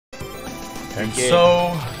And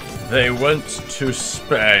so they went to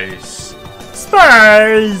space.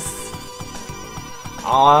 Space!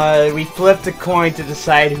 We flipped a coin to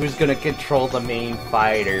decide who's gonna control the main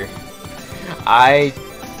fighter. I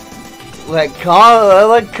let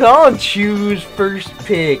Colin choose first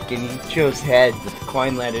pick, and he chose heads, but the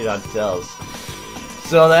coin landed on tails.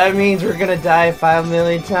 So that means we're gonna die 5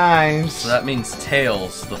 million times. So that means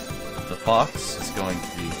Tails, the fox, is going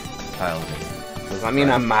to be piloting. Does that mean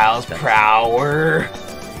I'm miles per hour?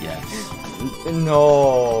 Yes.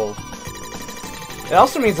 No. It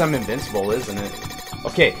also means I'm invincible, isn't it?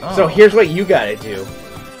 Okay, Oh. so here's what you gotta do.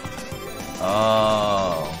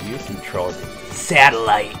 Oh. You control the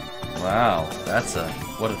satellite. Wow,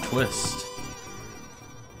 what a twist.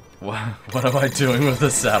 What am I doing with the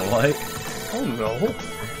satellite? Oh no.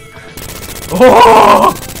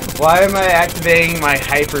 Oh! Why am I activating my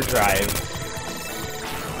hyperdrive?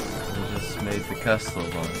 I just made the Kessler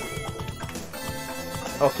one.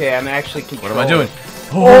 Okay, I'm actually controlling. What am I doing?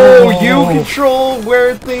 Oh, you control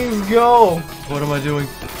where things go. What am I doing?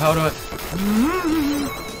 How do I...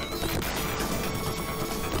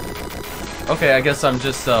 Okay, I guess I'm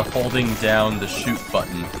just holding down the shoot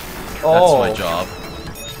button. That's my job.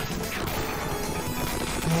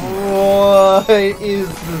 What is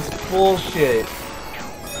this bullshit?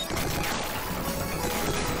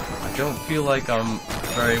 I don't feel like I'm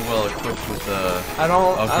very well equipped with I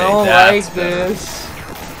don't that's like this.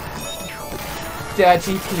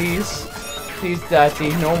 Daddy, please. Please, Daddy,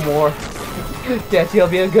 no more. Daddy, I'll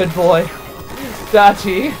be a good boy.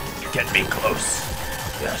 Daddy. Get me close.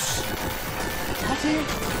 Yes. Daddy.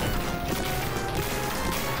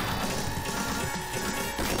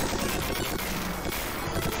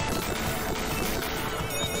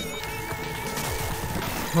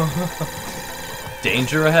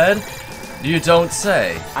 Danger ahead? You don't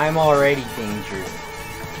say. I'm already danger.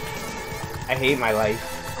 I hate my life.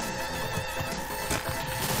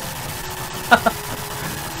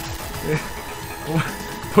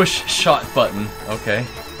 Push shot button. Okay.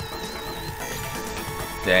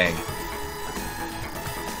 Dang.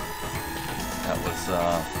 That was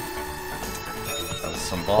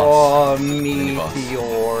some boss. Oh, Mini-boss.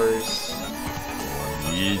 meteors.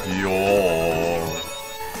 Meteor.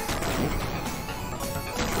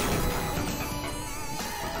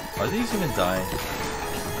 Are these even dying?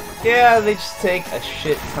 Yeah, they just take a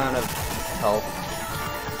shit ton of health.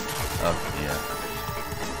 Oh, yeah.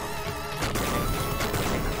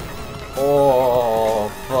 Oh,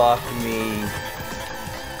 fuck me.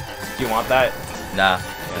 Do you want that? Nah,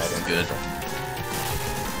 this is good.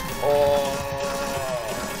 Oh,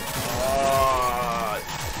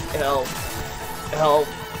 help. Help.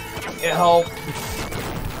 Help.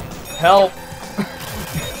 Help.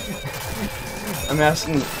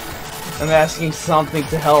 I'm asking something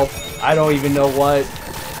to help. I don't even know what.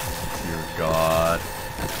 Dear God.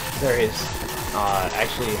 There is.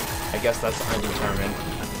 Actually, I guess that's undetermined.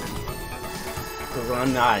 Because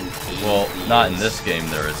I'm not in Well, not in this game,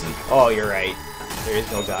 there isn't. Oh, you're right. There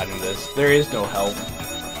is no God in this. There is no help.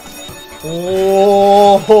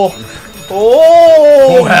 Oh!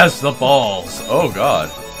 Oh! Who has the balls? Oh,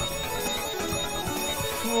 God.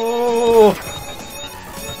 Oh!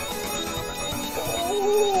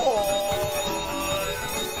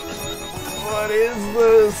 What is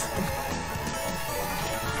this?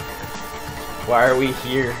 Why are we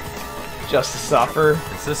here? Just to suffer?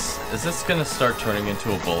 Is this gonna start turning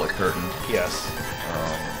into a bullet curtain? Yes.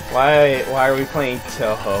 Oh. Why are we playing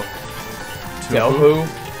Toho? Toho?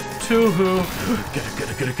 Toho.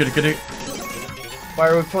 Get it. Why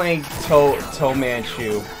are we playing Toe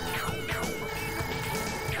Manchu?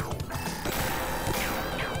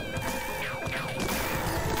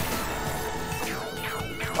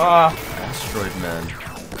 Asteroid Man.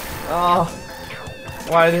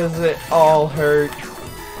 Why does it all hurt?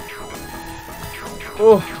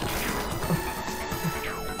 Oh.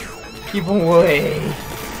 Keep away.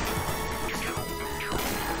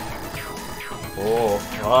 Oh.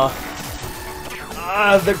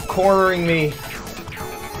 They're cornering me.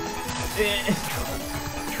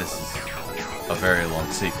 This is a very long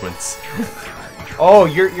sequence. Oh,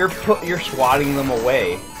 you're swatting them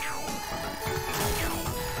away.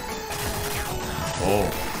 Oh.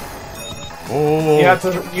 Oh.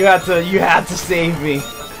 You had to save me.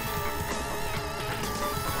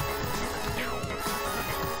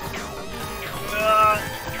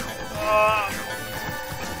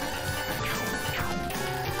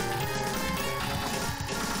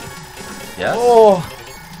 Yes? Oh.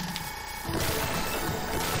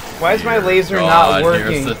 Why is my laser not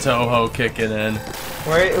working? Here's the Toho kicking in.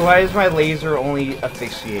 Why is my laser only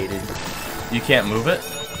asphyxiated? You can't move it?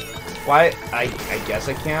 Why? I guess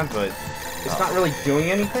I can, but it's not really doing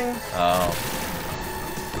anything. Oh.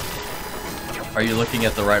 Are you looking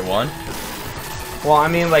at the right one? Well, I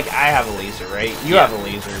mean, like, I have a laser, right? You have a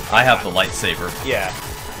laser. I have the lightsaber. Yeah.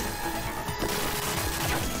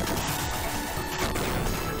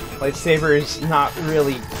 Lightsaber is not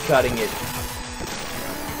really cutting it.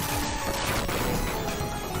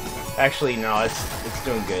 Actually, no, it's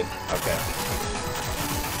doing good. Okay.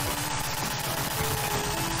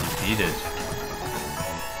 Defeated.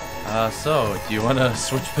 So, do you want to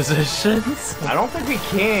switch positions? I don't think we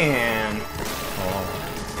can. Oh.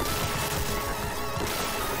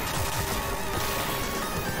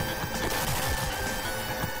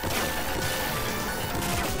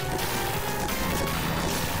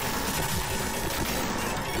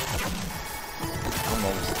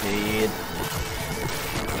 Almost dead.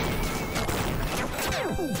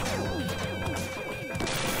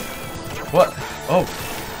 What? Oh.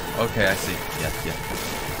 Okay, I see. Yeah.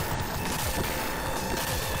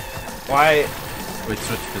 Why? We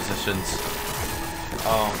switch positions.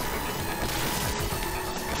 Oh.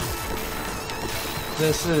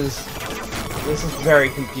 This is very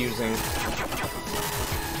confusing.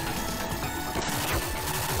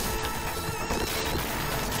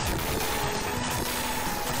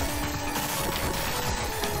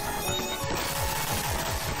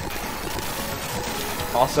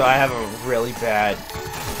 Also, I have a really bad...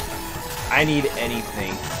 I need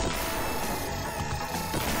anything.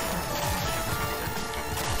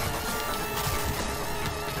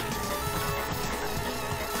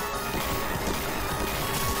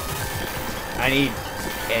 I need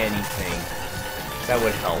anything that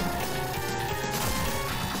would help.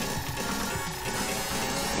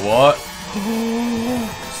 What?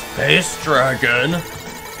 Space Dragon?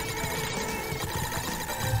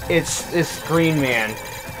 It's Green Man.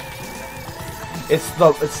 It's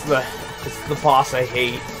the boss I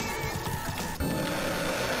hate.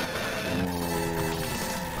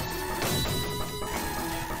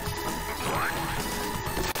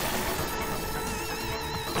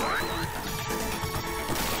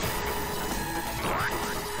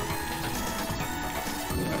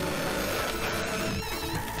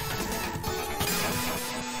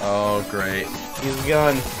 Oh, great. He's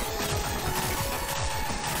gone.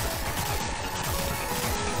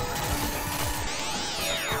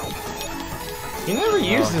 He never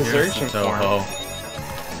used his urchin form.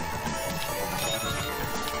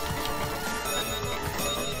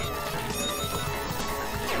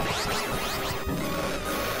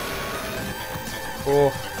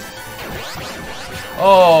 Cool.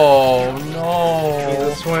 Oh no! He's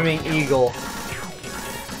a swimming eagle.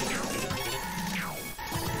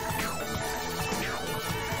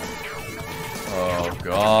 Oh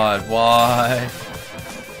god, why?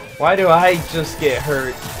 Why do I just get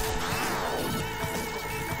hurt?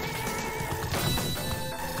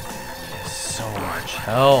 So much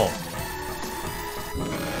health.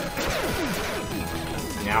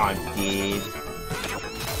 Now I'm dead.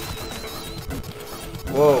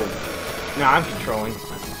 Whoa. Now I'm controlling.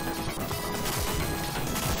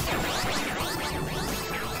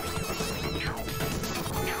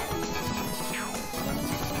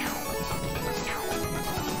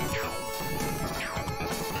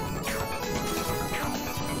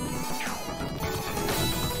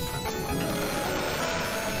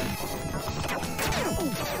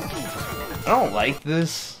 I don't like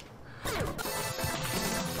this.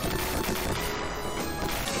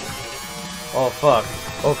 Oh fuck.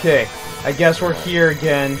 Okay. I guess we're here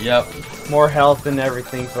again. Yep. More health and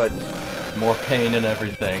everything, but more pain and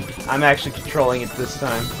everything. I'm actually controlling it this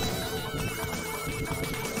time.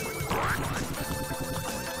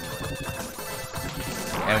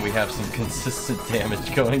 And we have some consistent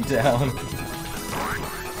damage going down.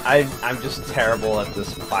 I'm just terrible at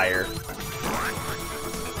this fire.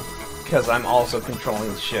 Because I'm also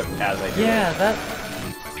controlling the ship as I do. Yeah, that...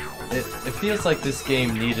 It feels like this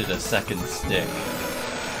game needed a second stick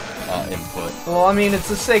input. Well, I mean, it's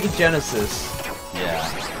a Sega Genesis. Yeah.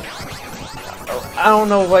 I don't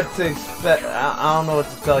know what to expect. I don't know what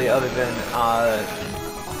to tell you other than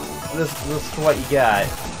this is what you got.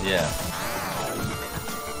 Yeah.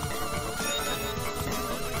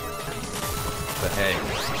 But hey,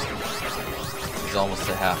 he's almost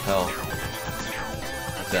at half health.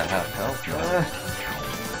 Is that half health? No.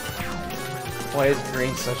 Why is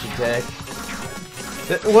Green such a dick?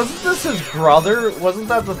 Wasn't this his brother? Wasn't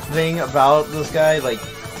that the thing about this guy? Like,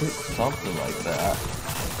 something like that.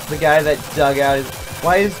 The guy that dug out his...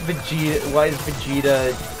 Why is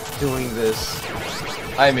Vegeta doing this?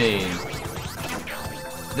 I mean,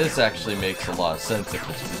 this actually makes a lot of sense if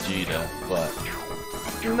it's Vegeta, but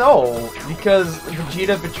No, because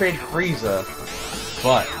Vegeta betrayed Frieza.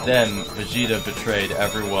 But then Vegeta betrayed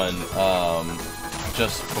everyone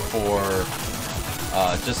just before,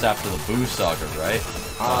 just after the Buu Saga, right?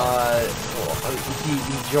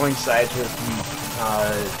 He joined sides with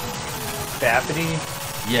Babidi.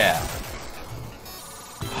 Yeah.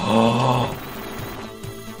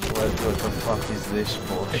 What the fuck is this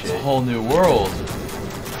bullshit? It's a whole new world.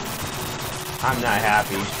 I'm not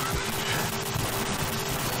happy.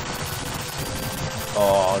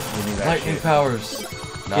 Oh, give me that Lightning shit. powers.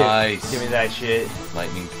 Nice. Give me that shit.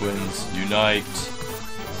 Lightning twins unite.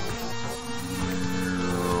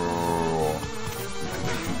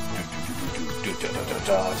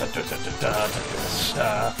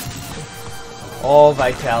 All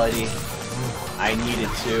vitality. I need it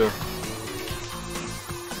too.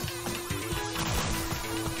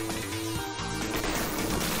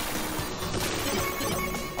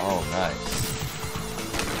 Oh, nice.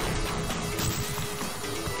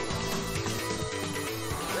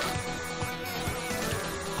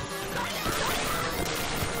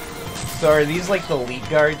 So are these like the lead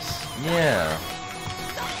guards? Yeah.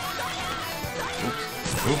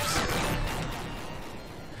 Oops. Oops.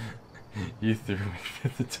 You threw me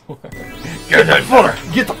at the door. Get the fuck!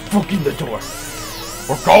 Get the fuck in the door!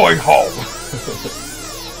 We're going home!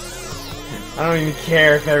 I don't even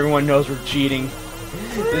care if everyone knows we're cheating.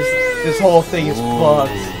 This whole thing is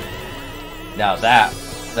fucked. Now that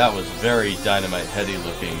was very Dynamite Heady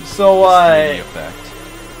looking. So, 3D effect.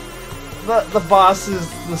 The boss is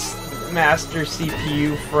the master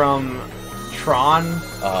CPU from Tron.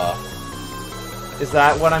 Is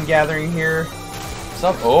that what I'm gathering here?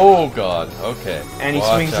 Oh god, okay. And he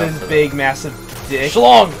Watch swings out his for big, massive dick.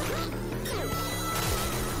 Schlong!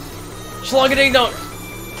 Schlong a ding dong!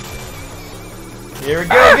 Here we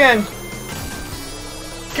go again.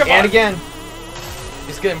 Come on! And again.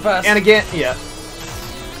 He's getting fast. And again. Yeah.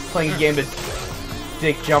 Playing a game of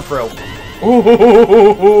dick jump rope.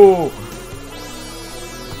 Ooh!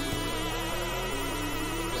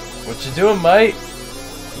 What you doing, mate?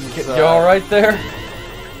 You alright there?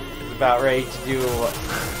 About ready to do.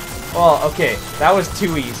 Well, okay, that was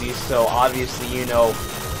too easy. So obviously, you know,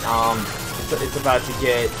 it's about to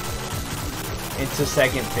get into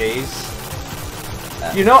second phase.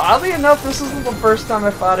 You know, oddly enough, this isn't the first time I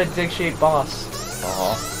fought a dick-shaped boss.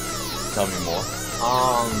 Tell me more.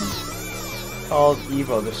 Called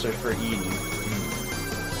Evo, the Search for Eden.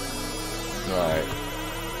 Alright.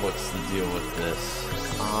 What's the deal with this?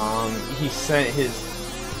 He sent his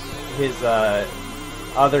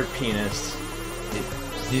other penis.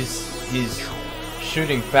 He's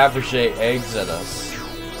shooting Fabergé eggs at us.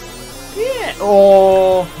 Yeah.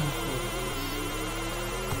 Oh,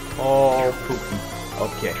 poopy.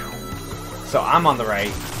 Okay. So I'm on the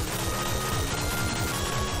right.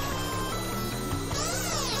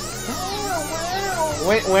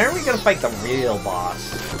 When are we gonna fight the real boss?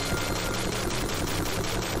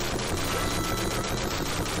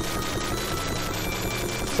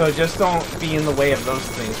 So just don't be in the way of those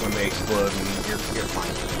things when they explode, and you're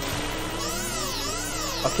fine.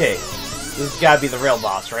 Okay, this has gotta be the real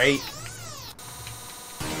boss, right?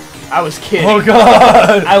 I was kidding. Oh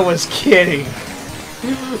god! I was kidding.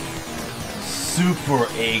 Super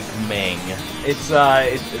Eggman. It's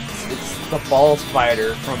the Balls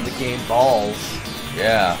fighter from the game Balls.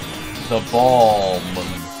 Yeah, the Ballman.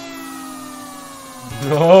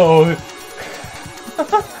 No.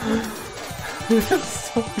 That's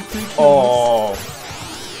so ridiculous. Oh.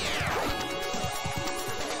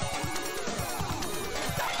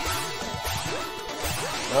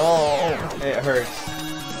 Oh, it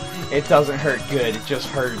hurts. It doesn't hurt good, it just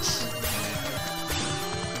hurts.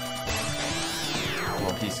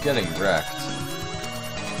 Well, he's getting wrecked.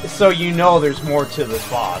 So you know there's more to this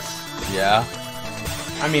boss. Yeah?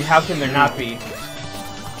 I mean, how can there not be?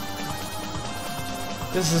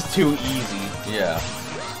 This is too easy. Yeah.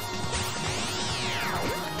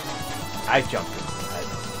 I jumped in.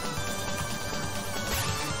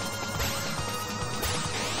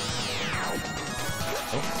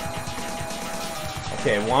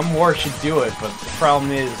 Okay, one more should do it, but the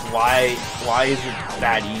problem is, why is it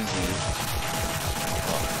that easy?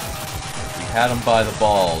 You had him by the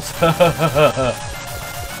balls.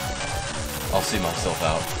 I'll see myself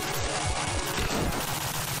out.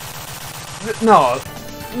 No,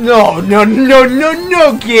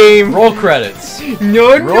 game! Roll credits. No.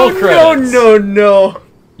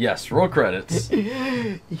 Yes, roll credits.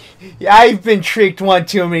 I've been tricked one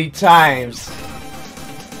too many times.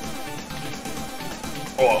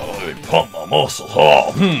 Oh, they pump my muscles.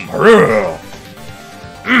 Oh,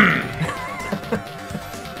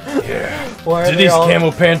 Yeah. Do these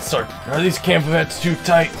camo pants are these camo pants too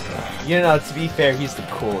tight? You know, to be fair, he's the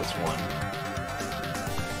coolest one.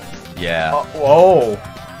 Yeah. Whoa.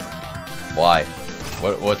 Why?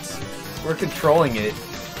 What's... We're controlling it.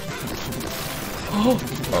 Oh,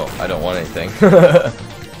 I don't want anything.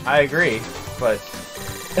 I agree, but...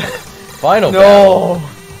 Final no! battle.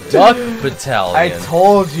 Duck Battalion. I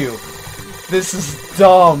told you. This is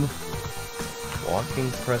dumb.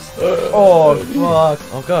 Walking press... Oh, fuck.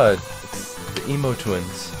 Oh god. It's the emo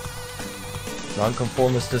twins.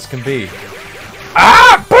 Nonconformist as can be.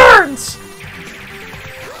 Ah! Burns!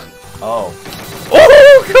 Oh.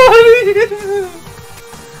 Oh god!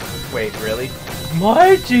 Wait, really?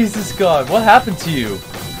 My Jesus God, what happened to you?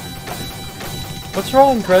 What's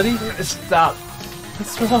wrong, Freddy? Stop.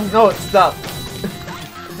 What's wrong? No, stop.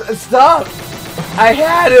 Stop! I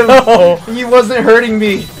had him! No. He wasn't hurting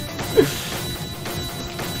me!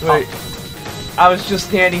 Wait. I was just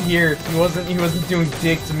standing here. He wasn't doing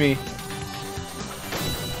dick to me.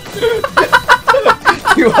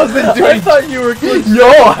 He wasn't doing... I thought you were... Yo!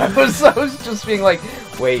 I was just being like,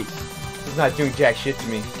 wait. He's not doing jack shit to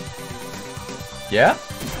me. Yeah?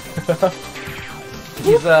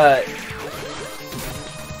 He's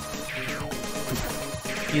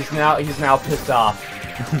now pissed off.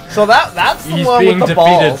 So that's the He's one being with the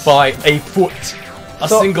defeated balls. by a foot. A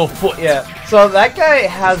single foot. Yeah. So that guy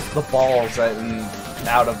has the balls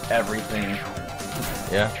out of everything.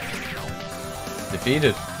 Yeah.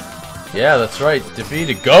 Defeated. Yeah, that's right.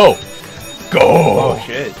 Defeated. Go! Go! Oh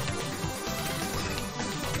shit.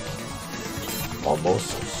 My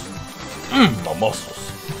muscles. My muscles.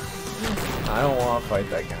 I don't want to fight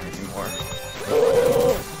that guy anymore.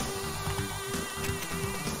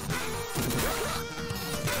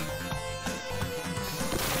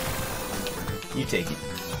 You take it.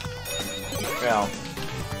 Ow.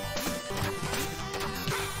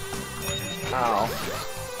 Ow.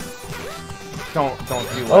 Don't do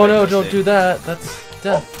what Oh I no, just don't did. do that. That's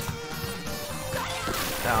death.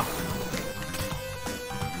 Ow.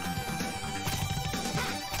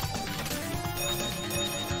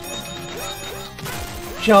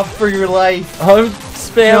 Jump for your life. I'm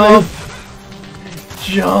spamming.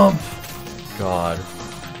 Jump. God.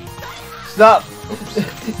 Stop.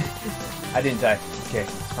 I didn't die. Okay,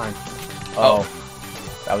 it's fine. Oh.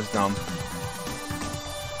 That was dumb.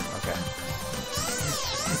 Okay.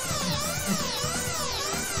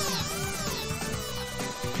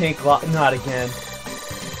 Pink lock, not again.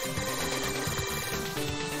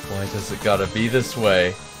 Why does it gotta be this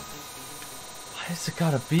way? Why does it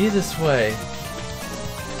gotta be this way?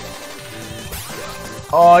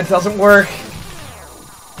 Oh, it doesn't work.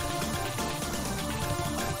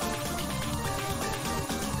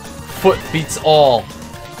 Foot beats all.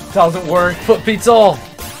 Doesn't work. Foot beats all.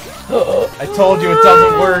 I told you it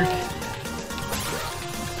doesn't work.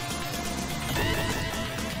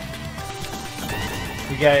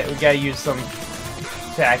 We gotta use some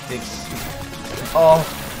tactics. Oh,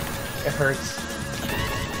 it hurts.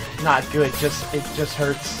 Not good. It just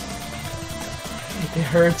hurts. It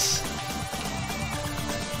hurts.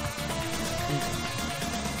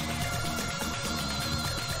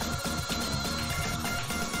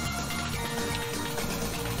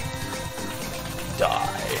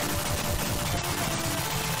 Die.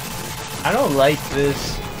 I don't like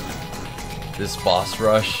this. This boss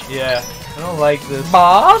rush. Yeah, I don't like this.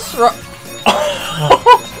 Boss rush.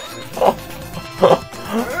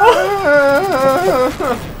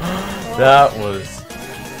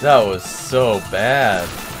 That was so bad.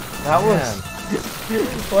 That was. Man.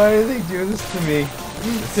 Why do they do this to me?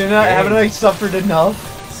 Haven't I suffered enough?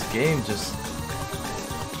 This game just.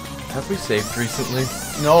 Have we saved recently?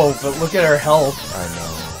 No, but look at our health. I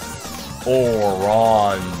know.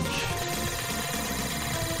 Orange.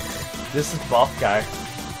 This is buff guy.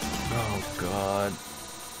 Oh god.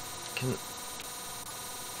 Can.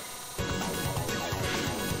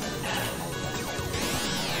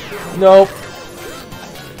 Nope.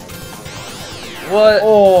 What?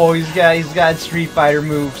 Oh, he's got Street Fighter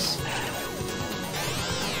moves.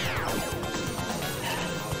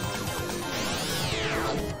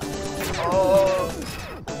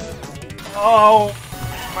 Oh,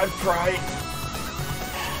 my pride.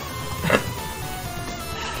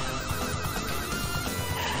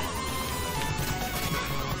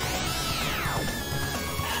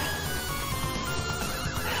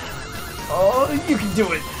 Oh, you can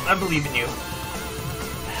do it. I believe in you.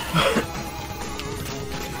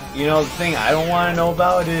 You know, the thing I don't want to know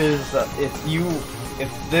about is if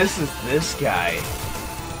this is this guy,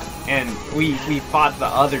 and we fought the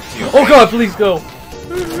other two. Oh god, please go.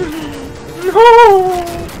 No.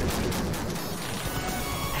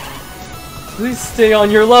 Please stay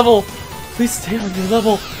on your level. Please stay on your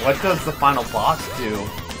level. What does the final boss do?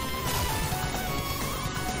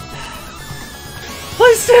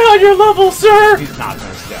 Please stay on your level, sir. He's not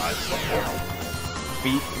gonna stay on his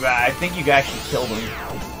level. I think you guys should kill him.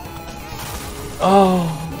 Oh.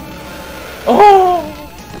 Oh.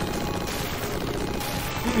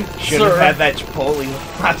 Should have had that Chipotle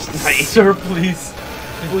last night. Sir, please.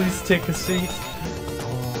 Please take a seat.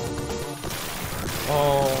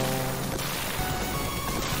 Oh.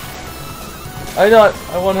 I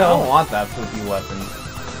want help. I don't want that poopy weapon.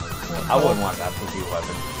 I wouldn't want that poopy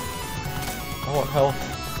weapon. I want help.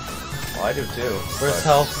 Well, I do too. Where's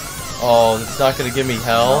health? Oh, it's not gonna give me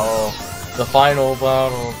health. No. The final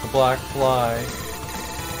battle of the Black Fly.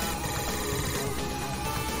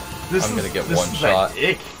 I'm gonna get one shot.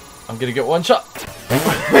 I'm gonna get one shot.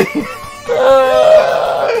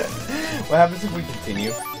 What happens if we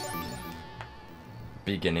continue?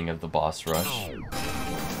 Beginning of the boss rush.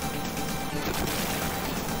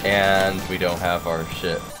 And we don't have our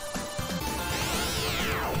shit.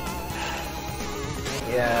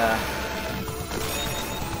 Yeah.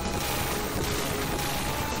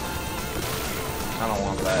 I don't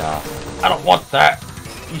want that. I don't want that.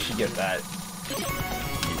 You should get that.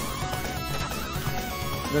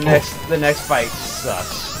 The next fight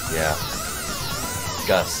sucks. Yeah.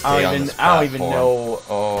 Gus, I don't even know.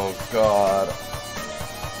 Oh god.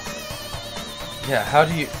 Yeah, how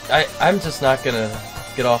do you... I'm just not gonna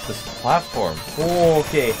get off this platform. Oh,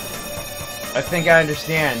 okay. I think I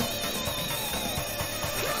understand.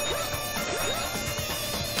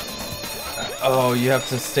 Oh, you have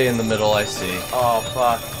to stay in the middle, I see. Oh,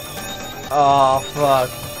 fuck. Oh, fuck.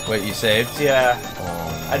 Wait, you saved? Yeah.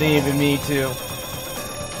 Oh, no. I didn't even mean to.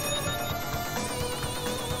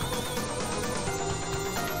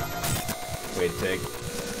 Wait, Tig.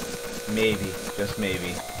 Maybe. Just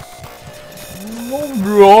maybe.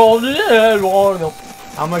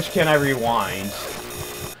 How much can I rewind?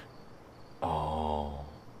 Oh.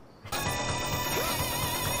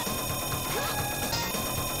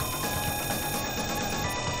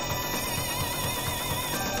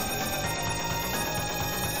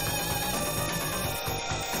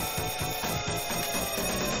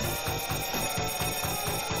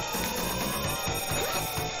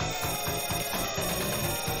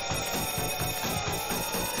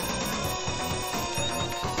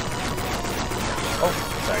 Oh,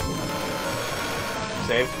 sorry.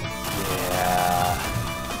 Save? Yeah.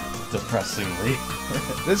 Depressingly.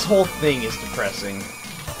 This whole thing is depressing.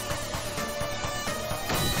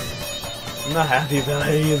 I'm not happy about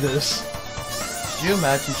any of this. Could you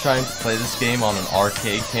imagine trying to play this game on an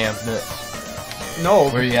arcade cabinet? No.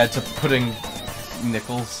 Where you had to put in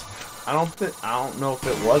nickels? I don't know if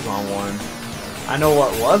it was on one. I know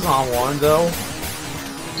what was on one though.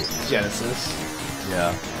 Genesis.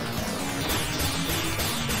 Yeah.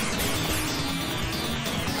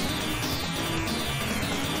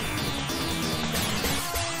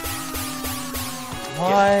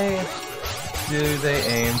 Why do they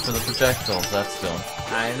aim for the projectiles? That's dumb.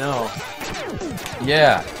 I know.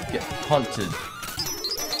 Yeah, get punted.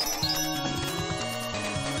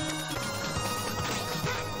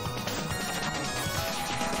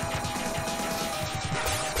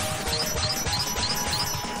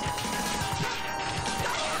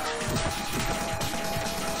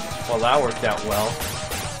 Well, that worked out well.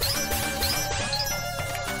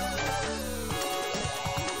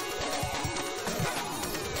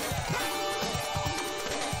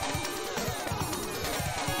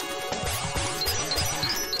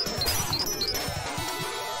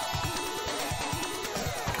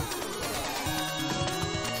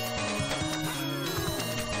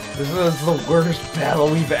 This was the worst battle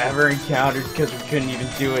we've ever encountered because we couldn't even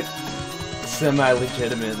do it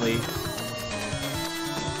semi-legitimately.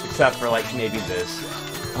 Except for, like, maybe this.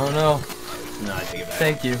 Oh no. No, I take it back.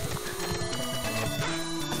 Thank you.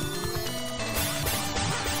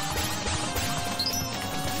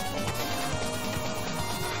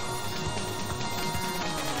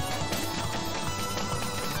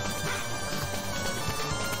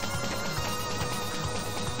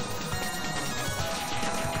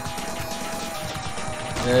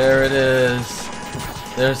 There it is.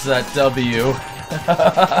 There's that W.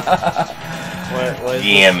 What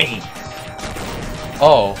Gimme!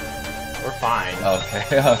 Oh. We're fine.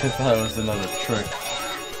 Okay, I thought it was another trick.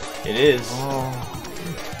 It is. Oh.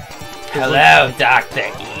 Hello,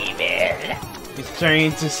 Dr. Evil. He's turning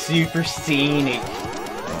into Super Scenic.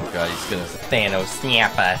 Oh god, he's gonna... Thanos,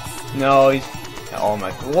 snap us. No, he's... Oh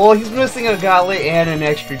my... Well, he's missing a gauntlet and an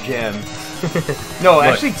extra gem. No, Look.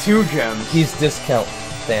 actually 2 gems. He's discount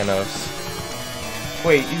Thanos.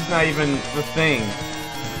 Wait, he's not even the thing.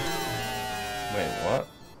 Wait, what?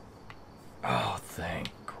 Oh, thank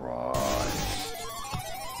Christ.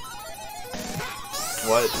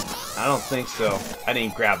 What? I don't think so. I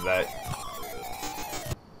didn't grab that.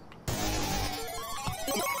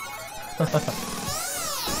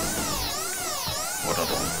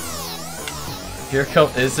 Here come.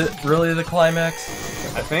 Is it really the climax?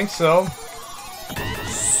 I think so.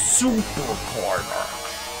 Super climax.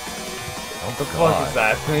 What the fuck is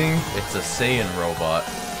that thing? It's a Saiyan robot.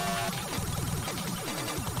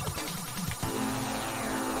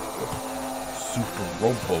 Super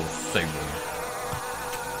Robo Saiyan.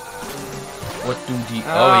 What do the?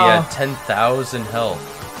 Oh, he had 10,000 health.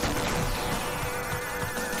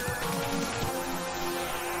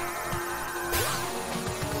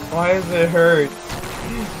 Why does it hurt?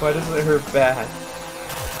 Why does it hurt bad?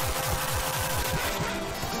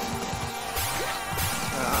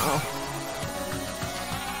 Ow.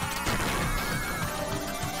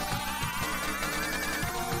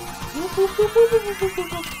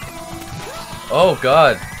 Oh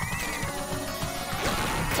God.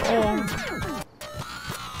 Oh.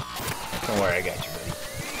 Don't worry, I got you, buddy.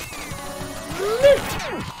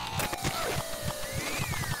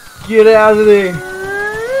 Get out of there!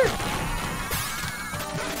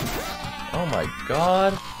 Oh my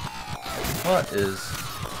God. What is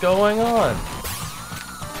going on?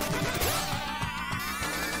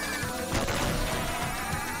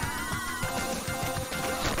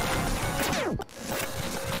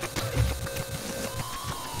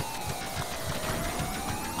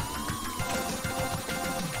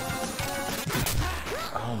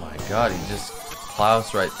 Oh my God, he just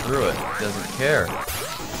plows right through it. He doesn't care.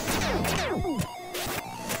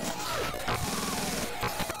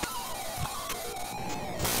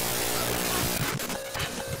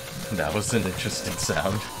 That was an interesting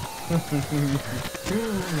sound.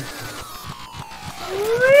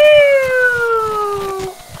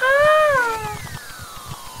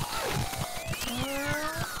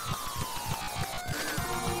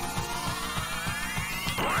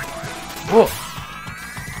 Whoa!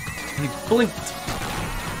 He blinked.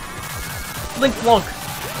 Blink flunk.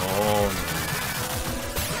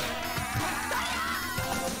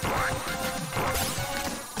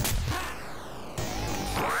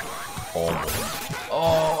 Oh no.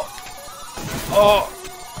 Oh. Oh.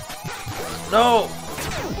 No.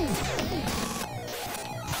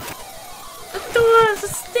 The door's a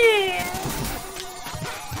stair.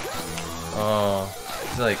 Oh.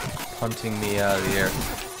 He's like punting me out of the air.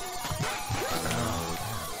 Oh.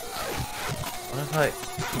 What if I...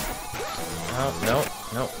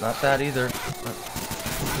 No, not that either.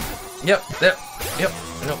 Yep,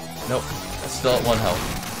 nope. That's still at 1 health.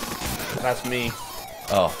 That's me.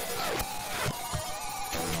 Oh.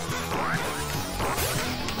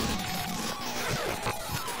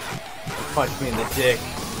 Punch me in the dick.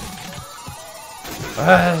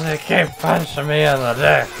 They keep punching me in the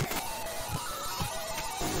dick.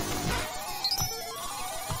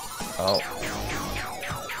 Oh.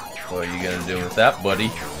 What are you gonna do with that,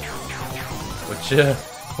 buddy?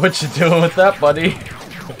 What you doing with that, buddy?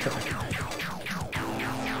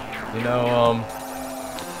 You know,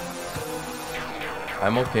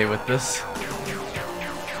 I'm okay with this.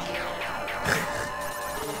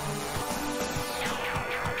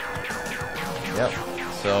 Yep.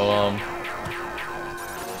 So,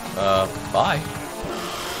 bye.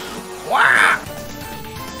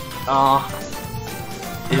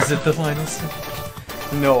 Is it the final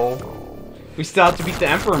scene? No. We still have to beat the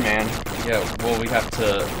Emperor Man. Yeah, well, we have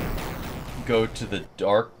to go to the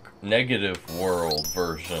dark, negative world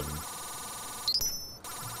version.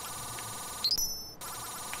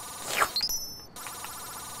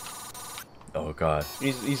 Oh God.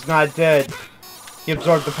 He's not dead. He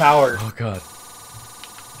absorbed the power. Oh God.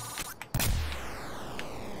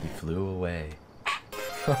 He flew away.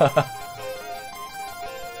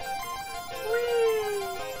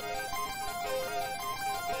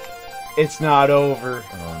 It's not over.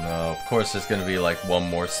 Oh no. Of course there's gonna be like one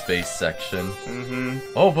more space section. Mm-hmm.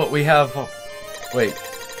 Oh, but we have... Wait,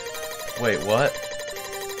 what?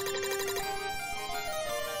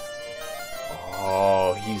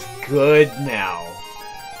 Oh, he's good now.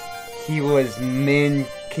 He was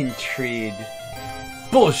min-contrived.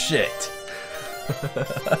 Bullshit!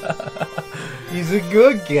 He's a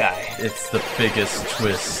good guy. It's the biggest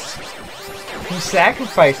twist. He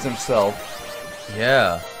sacrificed himself.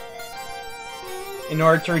 Yeah. In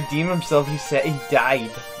order to redeem himself, he said he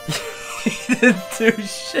died. He didn't do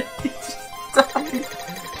shit, he just died.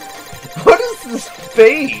 What is this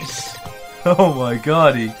face? Oh my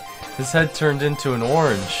God, his head turned into an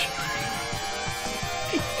orange.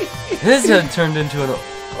 His head turned into an...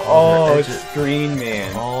 Oh, it's Green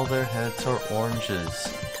Man. All their heads are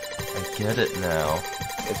oranges. I get it now.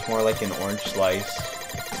 It's more like an orange slice.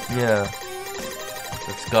 Yeah.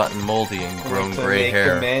 It's gotten moldy and grown To gray make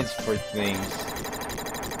hair. amends for things.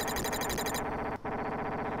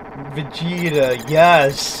 Vegeta,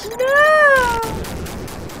 yes.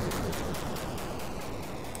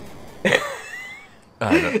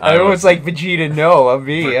 Everyone's like, Vegeta, no, I'm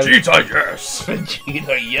me. Vegeta, yes!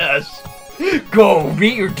 Vegeta, yes. Go,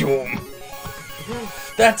 meet your doom.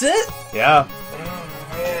 That's it? Yeah.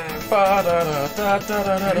 Now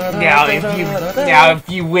if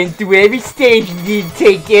you went through every stage and didn't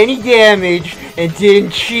take any damage and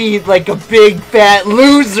didn't cheat like a big fat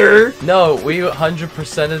loser, No, we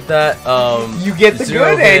 100%ed that. you get the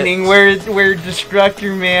Zero good ending where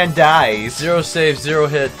Destructor Man dies. 0 saves, 0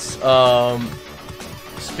 hits,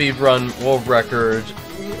 speedrun world record.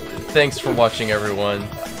 Thanks for watching, everyone.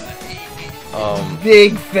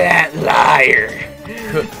 Big fat liar.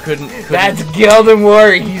 Couldn't That's Gildem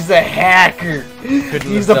Warrior. He's a hacker. Couldn't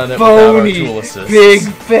He's have a done it without our phony. tool assists. Big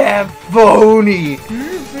fat phony.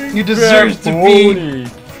 He deserves to be.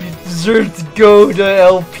 He deserves to go to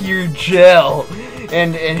El Pure Jail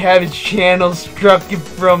and have his channel struck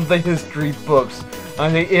from the history books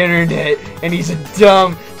on the internet. And he's a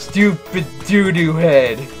dumb, stupid doo-doo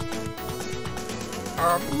head.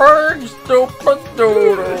 A big stupid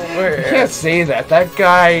doodle You head. can't say that. That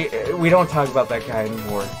guy. We don't talk about that guy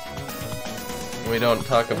anymore. We don't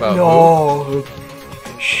talk about No.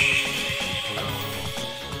 Shh.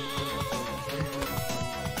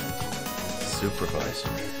 Supervisor.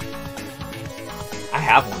 I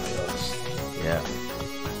have one of those. Yeah.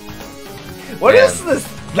 What Man. is this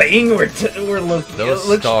thing we're looking? Those it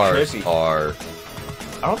looks stars trippy. are...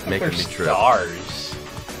 I don't think making they're me trip. stars.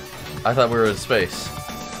 I thought we were in space.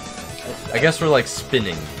 I guess we're like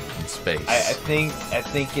spinning in space. I think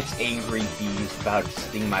it's angry bees about to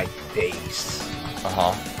sting my face.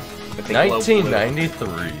 Uh-huh. But they glow blue.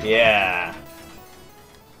 1993. Yeah.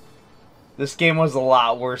 This game was a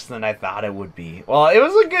lot worse than I thought it would be. Well, it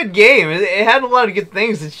was a good game. It had a lot of good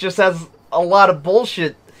things. It just has a lot of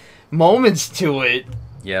bullshit moments to it.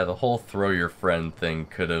 Yeah, the whole throw your friend thing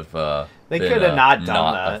could have They been, could have not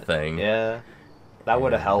done a that. thing. Yeah. That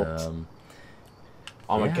would have helped.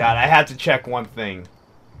 Oh my yeah. god, I had to check one thing.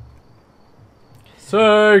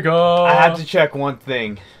 Sega! I had to check one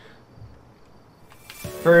thing.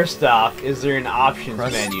 First off, is there an options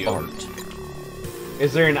Press menu? start.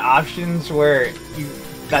 Is there an options where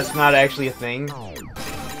that's not actually a thing?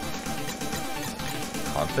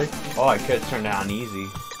 Config? Oh, I could turn it on easy.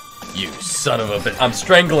 You son of a bitch. I'm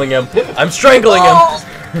strangling him. I'm strangling him.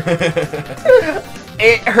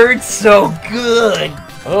 It hurts so good.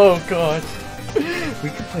 Oh god. We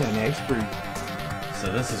could play on expert.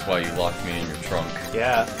 So this is why you locked me in your trunk.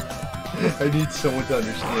 Yeah. I need someone to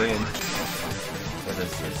understand. What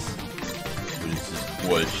is this? What is this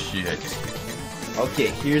bullshit? Okay,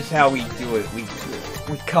 here's how we do it.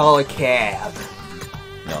 We call a cab.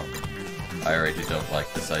 No. I already don't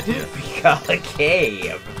like this idea. We call a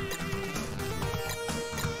cab.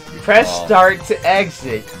 Press Oh. start to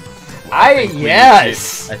exit. I think we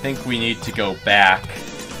yes. need to go back.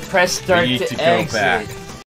 Press start We need to to go exit. back.